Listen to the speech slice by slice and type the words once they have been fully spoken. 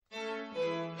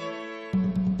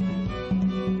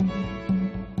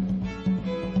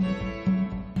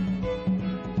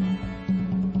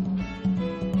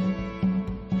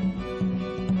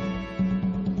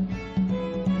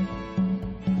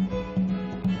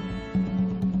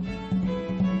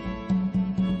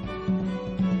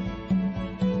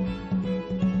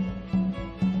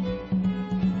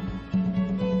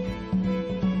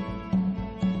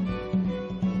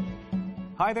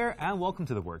Hi there, and welcome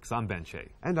to The Works. I'm Ben Che.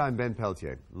 And I'm Ben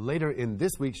Peltier. Later in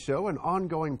this week's show, an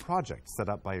ongoing project set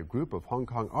up by a group of Hong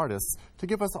Kong artists to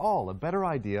give us all a better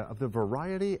idea of the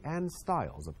variety and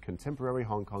styles of contemporary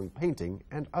Hong Kong painting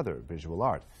and other visual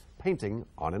art. Painting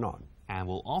on and on. And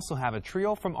we'll also have a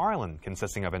trio from Ireland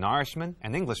consisting of an Irishman,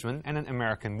 an Englishman, and an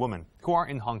American woman who are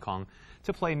in Hong Kong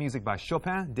to play music by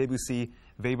Chopin, Debussy,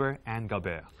 Weber, and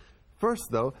Gaubert.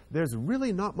 First, though, there's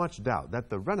really not much doubt that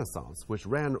the Renaissance, which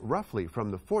ran roughly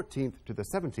from the 14th to the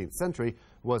 17th century,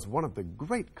 was one of the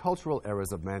great cultural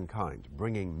eras of mankind,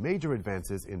 bringing major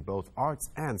advances in both arts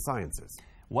and sciences.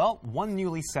 Well, one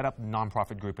newly set up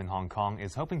nonprofit group in Hong Kong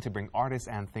is hoping to bring artists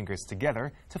and thinkers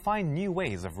together to find new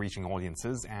ways of reaching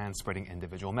audiences and spreading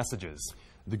individual messages.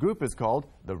 The group is called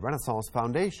the Renaissance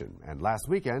Foundation, and last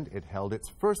weekend it held its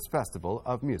first festival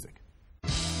of music.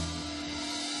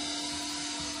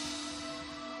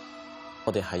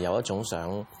 我哋係有一種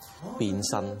想變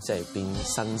身，即係變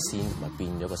新鮮同埋變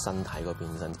咗個身體個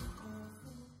變身，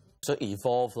所以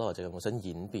evolve 咯，或者我想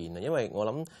演變啊，因為我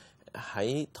諗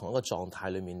喺同一個狀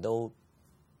態裏面都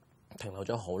停留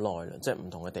咗好耐啦，即係唔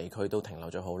同嘅地區都停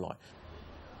留咗好耐。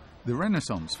The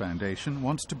Renaissance Foundation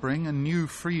wants to bring a new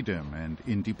freedom and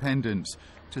independence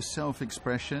to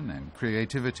self-expression and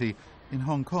creativity in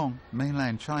Hong Kong,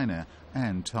 mainland China,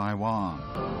 and Taiwan.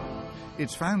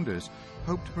 Its founders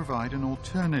hope to provide an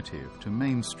alternative to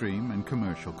mainstream and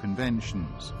commercial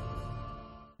conventions.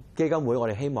 基金會我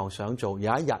哋希望想做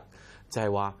有一日就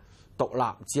係話獨立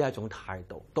只係一種態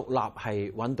度，獨立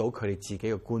係揾到佢哋自己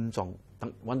嘅觀眾，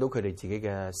揾到佢哋自己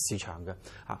嘅市場嘅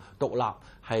嚇。獨立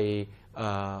係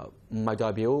唔係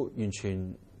代表完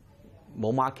全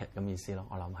冇 market 咁意思咯，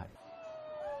我諗係。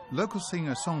Local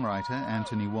singer-songwriter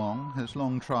Anthony Wong has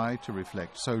long tried to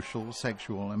reflect social,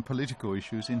 sexual and political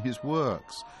issues in his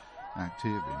works.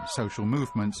 Active in social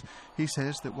movements, he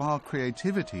says that while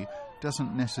creativity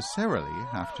doesn't necessarily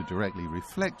have to directly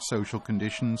reflect social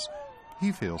conditions,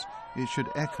 he feels it should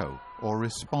echo or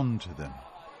respond to them.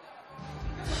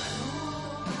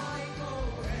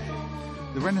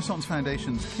 The Renaissance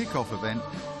Foundation's kick-off event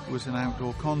was an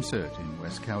outdoor concert in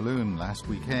West Kowloon last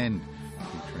weekend,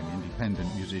 featuring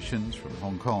independent musicians from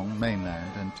Hong Kong,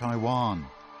 mainland and Taiwan.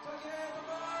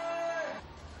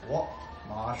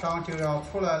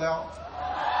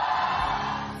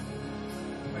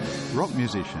 Rock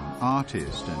musician,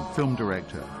 artist and film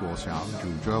director Guo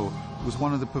Zhao was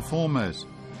one of the performers.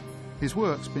 His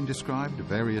work's been described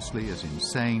variously as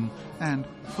insane and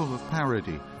full of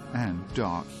parody and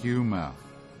dark humor.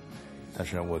 但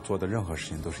是我做的任何事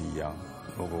情都是一样，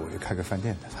包括我就开个饭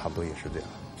店，差不多也是这样。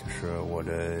就是我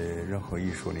的任何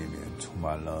艺术里面充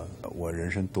满了我人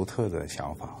生独特的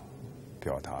想法，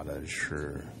表达的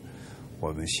是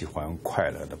我们喜欢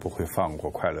快乐的，不会放过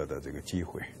快乐的这个机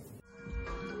会。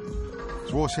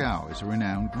Guo Xiao is a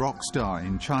renowned rock star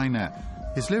in China.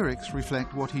 His lyrics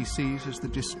reflect what he sees as the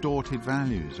distorted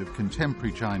values of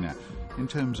contemporary China in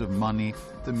terms of money,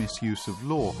 the misuse of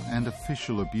law, and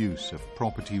official abuse of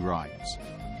property rights.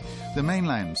 The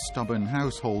mainland's stubborn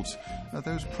households are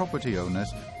those property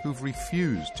owners who've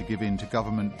refused to give in to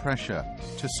government pressure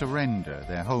to surrender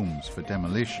their homes for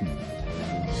demolition.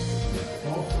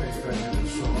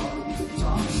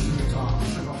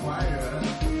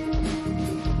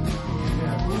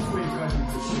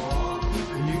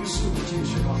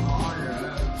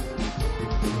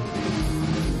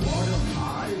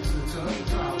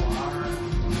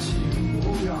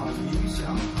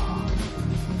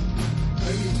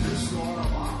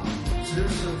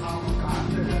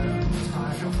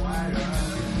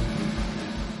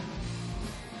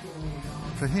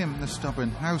 For him, the stubborn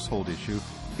household issue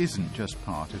isn't just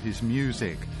part of his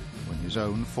music. When his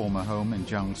own former home in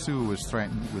Jiangsu was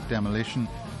threatened with demolition,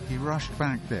 he rushed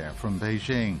back there from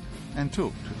Beijing and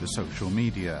took to the social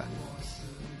media.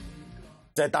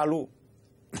 在大陆，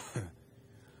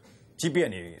即便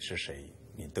你是谁，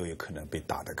你都有可能被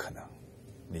打的可能，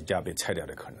你家被拆掉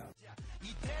的可能。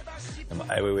那么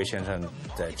艾薇薇先生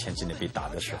在前几年被打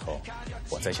的时候，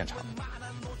我在现场，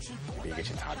被一个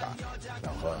警察打，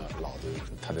然后脑子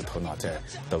他的头脑在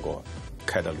德国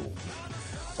开的颅。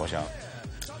我想，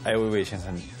艾薇薇先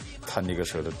生他那个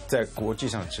时候的在国际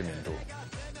上知名度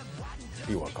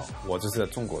比我高，我这是在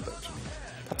中国的知名度，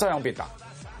他照样被打，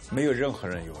没有任何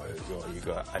人有一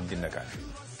个安定的感觉。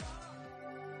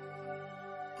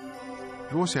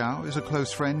Guo Xiao is a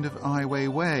close friend of Ai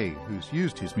Weiwei, who's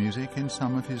used his music in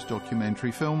some of his documentary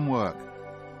film work.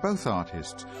 Both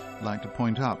artists like to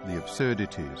point up the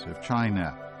absurdities of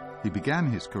China. He began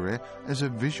his career as a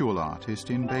visual artist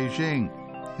in Beijing.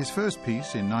 His first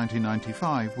piece in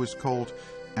 1995 was called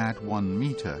Add 1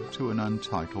 Meter to an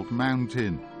Untitled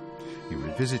Mountain. He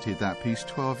revisited that piece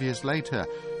 12 years later,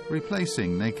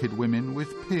 replacing naked women with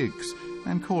pigs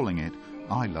and calling it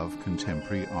I Love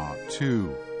Contemporary Art Too,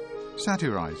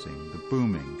 satirizing the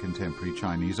booming contemporary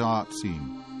Chinese art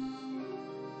scene.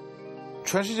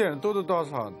 全世界人多多少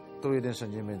少都有点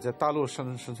神经病，在大陆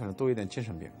生存的都有点精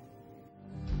神病。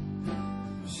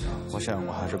我想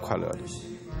我还是快乐的。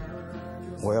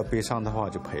我要悲伤的话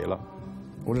就赔了。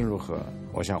无论如何，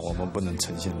我想我们不能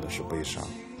呈现的是悲伤。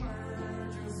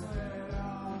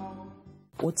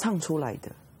我唱出来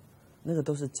的那个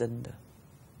都是真的，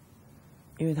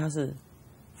因为它是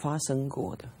发生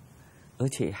过的，而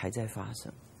且还在发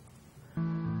生。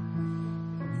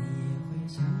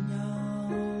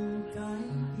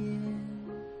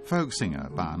Folk singer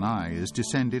Ban Ai is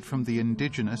descended from the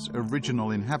indigenous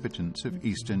original inhabitants of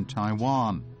eastern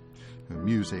Taiwan. Her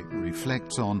music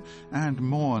reflects on and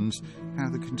mourns how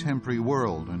the contemporary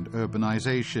world and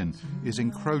urbanization is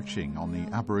encroaching on the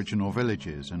Aboriginal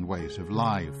villages and ways of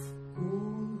life.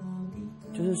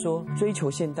 就是说，追求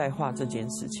现代化这件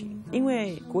事情，因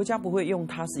为国家不会用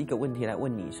它是一个问题来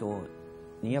问你说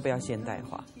你要不要现代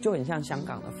化，就很像香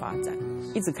港的发展，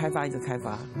一直开发，一直开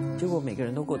发，结果每个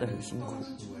人都过得很辛苦。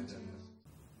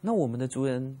那我们的族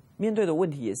人面对的问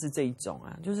题也是这一种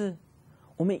啊，就是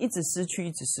我们一直失去，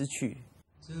一直失去。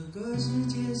8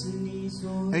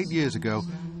 years ago,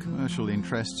 commercial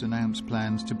interests announced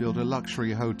plans to build a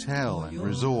luxury hotel and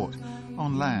resort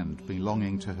on land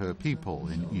belonging to her people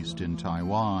in eastern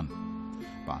Taiwan.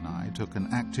 Ban Ai took an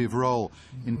active role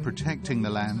in protecting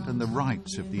the land and the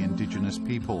rights of the indigenous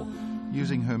people,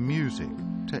 using her music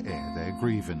to air their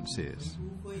grievances.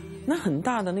 那很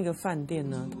大的那个饭店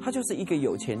呢，它就是一个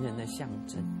有钱人的象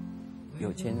征，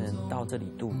有钱人到这里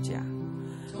度假，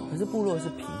可是部落是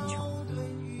贫穷。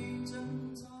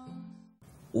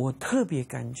我特别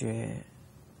感觉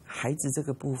孩子这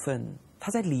个部分，他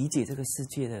在理解这个世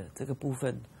界的这个部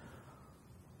分，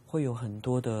会有很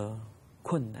多的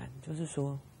困难。就是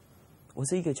说，我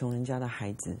是一个穷人家的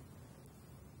孩子，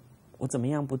我怎么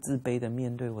样不自卑的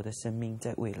面对我的生命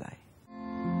在未来？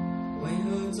为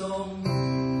何总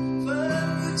分不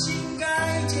清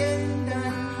该简单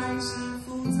还是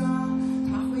复杂？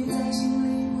它会在心里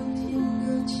不停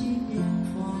地起变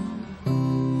化。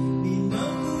你能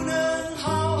不能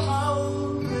好好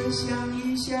的想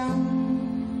一想？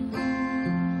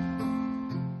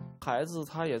孩子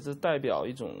他也是代表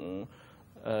一种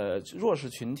弱势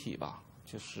群体吧，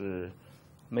就是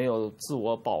没有自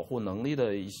我保护能力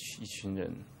的一群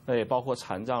人，那也包括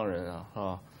残障人啊，是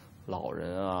吧？老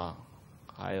人啊，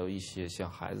还有一些像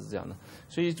孩子这样的，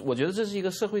所以我觉得这是一个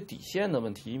社会底线的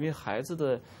问题，因为孩子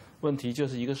的问题就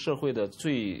是一个社会的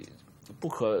最不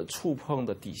可触碰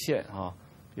的底线啊。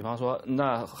比方说，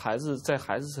那孩子在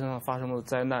孩子身上发生的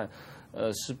灾难，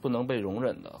是不能被容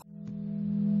忍的。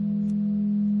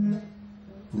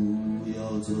不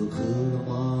要做可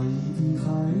蚂蚁的孩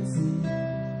子，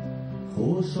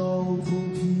火烧出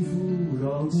皮肤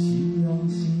让夕阳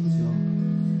心焦。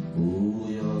不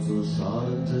要做杀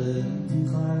人的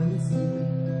孩子，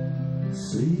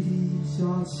水底下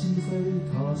漆黑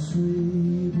他睡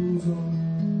不着。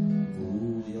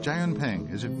Jian Peng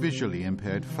is a visually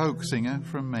impaired folk singer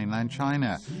from mainland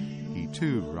China. He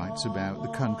too writes about the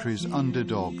country's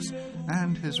underdogs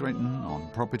and has written on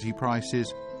property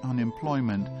prices,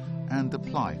 unemployment and the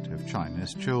plight of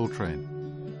China's children.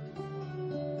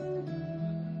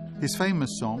 His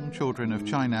famous song, Children of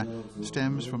China,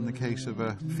 stems from the case of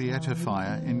a theatre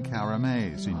fire in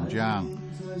Karamay, Xinjiang.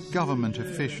 Government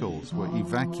officials were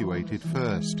evacuated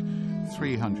first.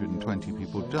 320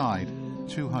 people died,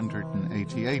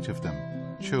 288 of them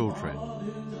children.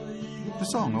 The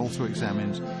song also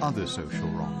examines other social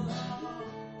wrongs.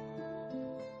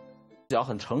 只要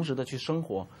很诚实的去生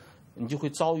活，你就会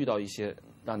遭遇到一些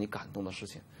让你感动的事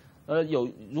情。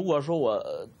如果说我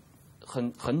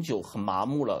很久很麻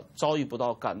木了，遭遇不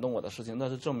到感动我的事情，那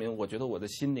是证明我觉得我的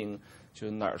心灵就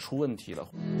哪儿出问题了。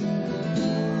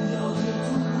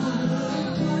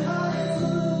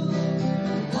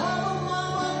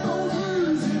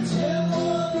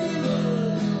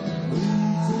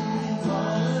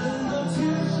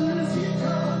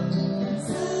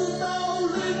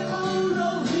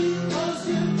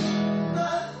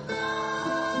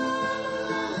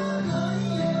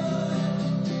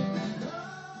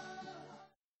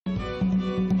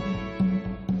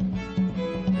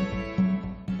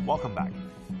Welcome back.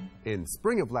 In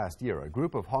spring of last year, a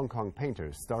group of Hong Kong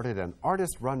painters started an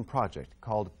artist-run project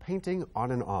called Painting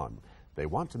On and On. They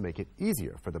want to make it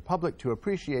easier for the public to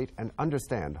appreciate and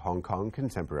understand Hong Kong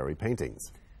contemporary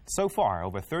paintings. So far,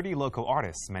 over 30 local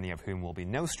artists, many of whom will be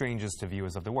no strangers to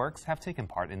viewers of the works, have taken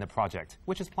part in the project,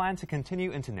 which is planned to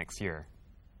continue into next year.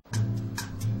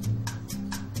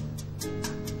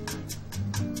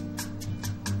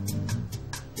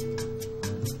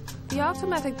 The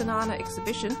Automatic Banana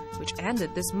exhibition, which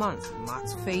ended this month,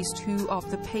 marks phase 2 of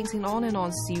the Painting On and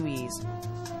On series.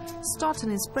 Started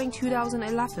in spring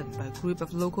 2011 by a group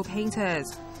of local painters.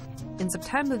 In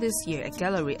September this year, at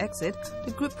Gallery Exit,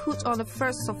 the group put on the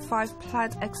first of 5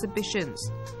 planned exhibitions.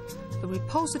 A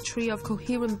repository of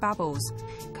coherent babbles,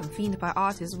 convened by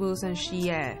artist Wilson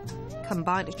Xie,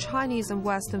 combined Chinese and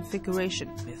Western figuration,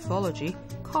 mythology,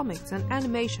 comics and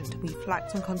animation to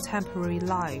reflect on contemporary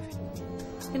life.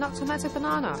 In Automatic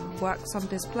Banana, works on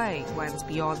display went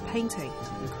beyond painting,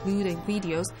 including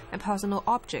videos and personal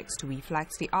objects to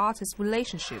reflect the artist's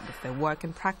relationship with their work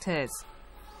and practice.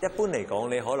 一般嚟講，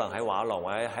你可能喺畫廊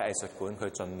或者喺藝術館，佢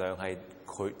盡量係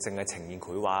淨係呈現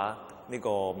繪畫呢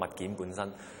個物件本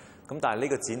身。咁但係呢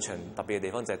個展場特別嘅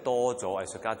地方就係多咗藝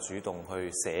術家主動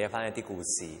去寫翻一啲故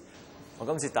事。我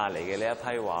今次帶嚟嘅呢一批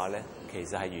畫咧，其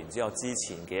實係源自我之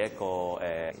前嘅一個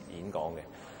演講嘅。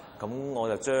咁我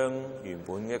就將原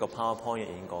本一個 PowerPoint 嘅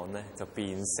演講咧，就變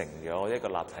成咗一個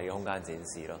立體嘅空間展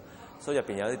示咯。所以入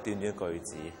邊有啲短短句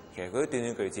子，其實嗰啲短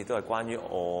短句子都係關於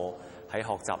我喺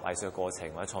學習藝術嘅過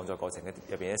程或者創作過程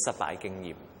入邊啲失敗經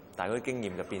驗，但係嗰啲經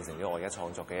驗就變成咗我而家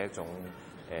創作嘅一種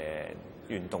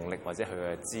原動力或者佢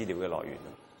嘅資料嘅來源。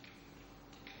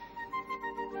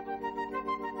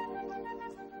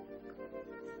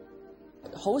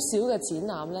好少嘅展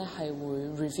覽咧係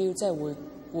會 review， 即係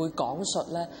會講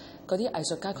述咧嗰啲藝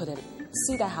術家佢哋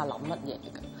私底下諗乜嘢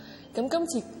嘅。咁今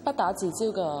次不打自招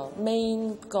嘅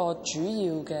main 個主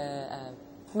要嘅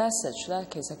message 咧，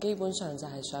其實基本上就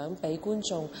係想俾觀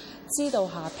眾知道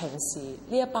下平時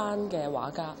呢一班嘅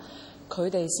畫家佢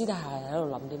哋私底下係喺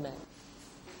度諗啲咩。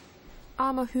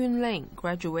Amma Hoon Ling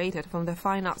graduated from the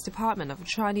Fine Arts Department of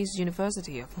Chinese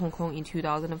University of Hong Kong in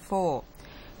 2004.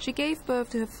 She gave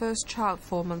birth to her first child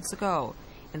 4 months ago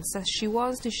and says she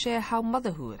wants to share how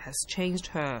motherhood has changed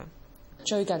her.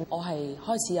 最近我係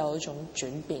開始有一種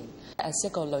轉變，一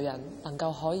個女人能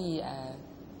夠可以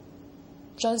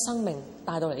將生命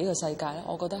帶到嚟呢個世界咧，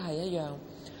我覺得係一樣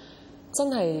真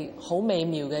係好美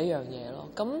妙嘅一樣嘢咯。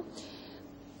咁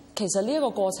其實呢一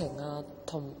個過程啊，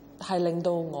係令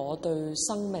到我對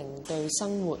生命、對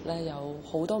生活咧有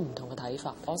好多唔同嘅睇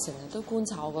法。我成日都觀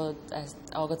察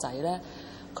我個仔咧，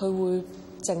佢會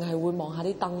淨係會望下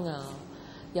啲燈啊，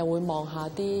又會望下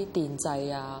啲電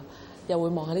掣啊，又會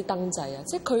望下啲燈掣啊。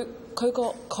即係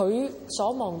佢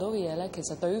所望到嘅嘢咧，其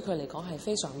實對於佢嚟講係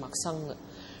非常陌生嘅，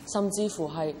甚至乎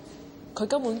係佢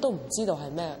根本都唔知道係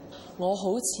咩。我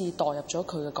好似代入咗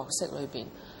佢嘅角色裏邊。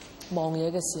望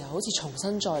嘢嘅時候，好似重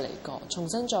新再嚟過，重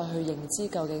新再去認知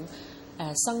究竟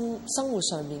生活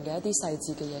上面嘅一啲細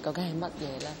節嘅嘢，究竟係乜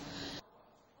嘢咧？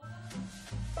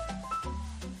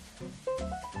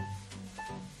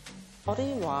我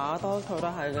啲畫多數都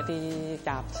係嗰啲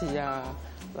雜誌啊，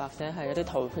或者係一啲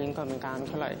圖片佢唔揀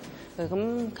出嚟。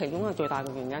咁其中嘅最大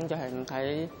嘅原因就係唔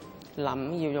使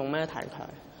諗要用咩題材，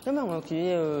因為我主要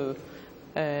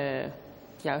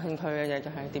有興趣嘅嘢就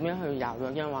係點樣去遊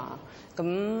嗰張畫。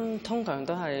咁通常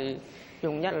都係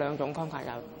用1、2種方法遊。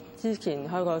之前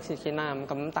開過事件啦，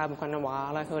咁大部分嘅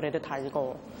畫咧，佢哋都睇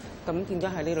過。咁變咗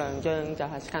係呢2張就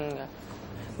係新嘅。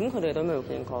咁佢哋都未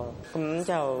見過。咁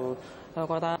就我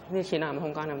覺得呢展覽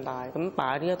空間咁大，咁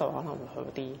擺呢一度可能會好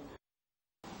啲。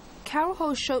Carol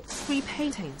Ho showed 3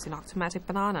 paintings in Automatic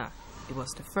Banana. It was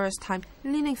the first time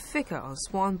leaning figure on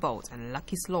swan boat and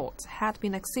lucky slots had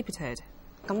been exhibited.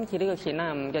 今次呢個展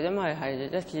覽就因為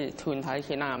係一次團體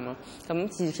展覽啊，咁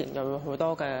之前就會好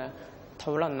多嘅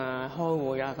討論啊、開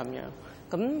會啊咁樣，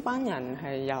咁班人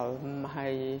係由唔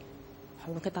係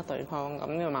好識得對方，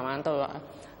咁要慢慢到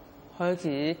開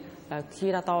始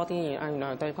知得多啲，原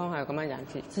來對方係咁嘅人。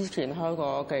之前開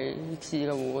過幾次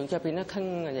嘅會，就變得傾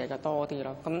嘅嘢就多啲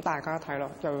咯，咁大家睇落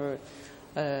就會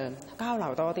交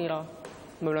流多啲咯。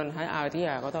無論喺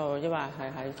idea 嗰度，抑或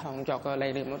係喺創作嘅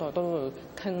理念嗰度，都會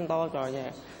傾多咗嘢。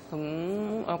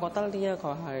咁我覺得呢一個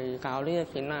係搞呢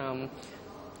個展覽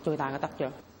最大嘅得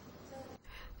著。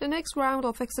The next round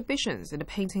of exhibitions in the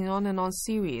Painting On and On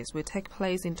series will take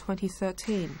place in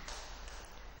 2013.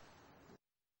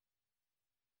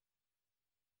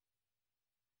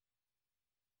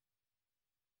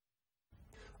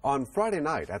 On Friday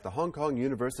night at the Hong Kong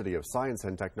University of Science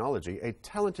and Technology, a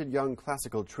talented young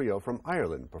classical trio from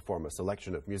Ireland perform a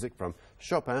selection of music from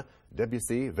Chopin,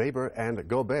 Debussy, Weber, and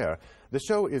Gaubert. The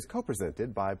show is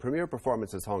co-presented by Premier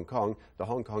Performances Hong Kong, the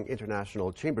Hong Kong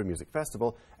International Chamber Music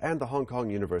Festival, and the Hong Kong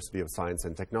University of Science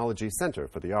and Technology Center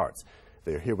for the Arts.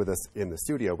 They are here with us in the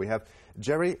studio. We have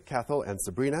Jerry, Cathal, and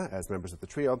Sabrina as members of the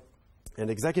trio,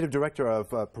 and Executive Director of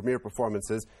Premier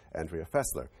Performances, Andrea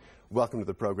Fessler. welcome to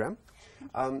the program.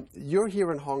 You're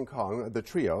here in Hong Kong, the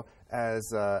trio, as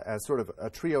sort of a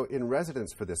trio in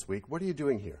residence for this week. What are you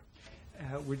doing here?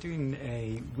 We're doing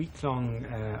a week-long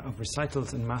of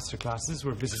recitals and masterclasses.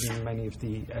 We're visiting many of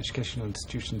the educational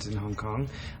institutions in Hong Kong,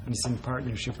 and it's in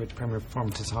partnership with Premier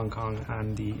Performances Hong Kong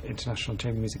and the International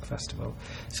Chamber Music Festival.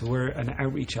 So we're an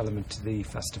outreach element to the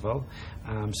festival.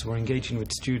 So we're engaging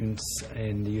with students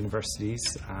in the universities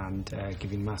and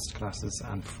giving masterclasses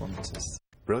and performances.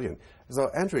 Brilliant. So,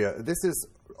 Andrea, this is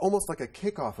almost like a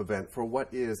kickoff event for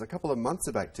what is a couple of months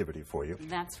of activity for you.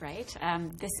 That's right.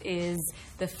 This is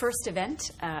the first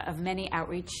event of many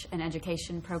outreach and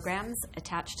education programs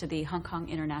attached to the Hong Kong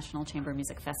International Chamber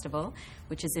Music Festival,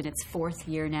 which is in its 4th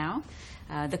year now.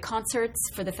 The concerts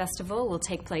for the festival will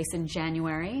take place in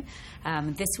January.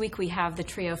 This week we have the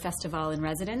Trio Festivale in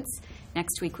residence.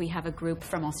 Next week we have a group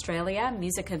from Australia.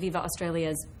 Musica Viva Australia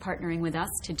is partnering with us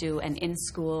to do an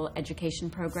in-school education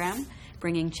program,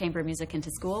 bringing chamber music into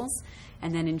schools.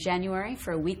 And then in January,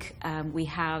 for a week, we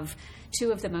have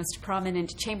 2 of the most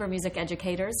prominent chamber music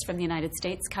educators from the United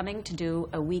States coming to do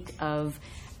a week of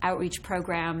outreach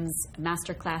programs,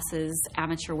 master classes,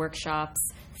 amateur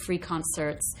workshops, free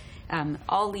concerts,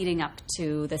 all leading up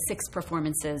to the 6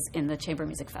 performances in the Chamber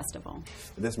Music Festival.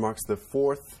 This marks the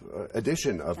 4th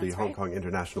edition of the Hong Kong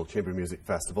International Chamber Music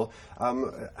Festival.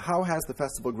 How has the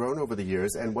festival grown over the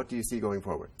years, and what do you see going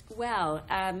forward? Well,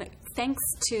 thanks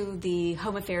to the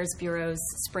Home Affairs Bureau's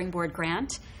Springboard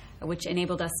Grant, which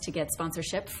enabled us to get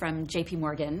sponsorship from JP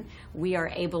Morgan, we are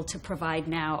able to provide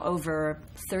now over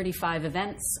 35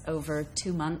 events over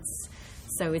 2 months.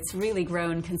 So it's really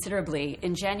grown considerably.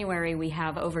 In January, we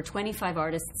have over 25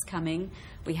 artists coming.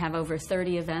 We have over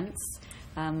 30 events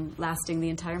lasting the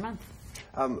entire month.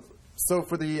 So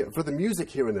for the music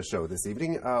here in the show this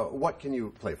evening, what can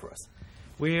you play for us?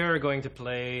 We are going to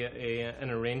play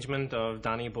an arrangement of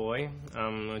Danny Boy,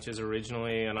 which is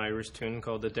originally an Irish tune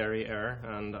called the Derry Air,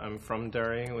 and I'm from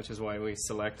Derry, which is why we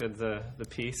selected the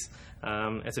piece.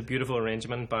 It's a beautiful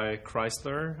arrangement by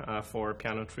Chrysler for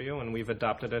piano trio, and we've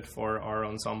adapted it for our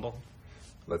ensemble.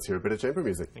 Let's hear a bit of chamber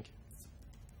music. Thank you.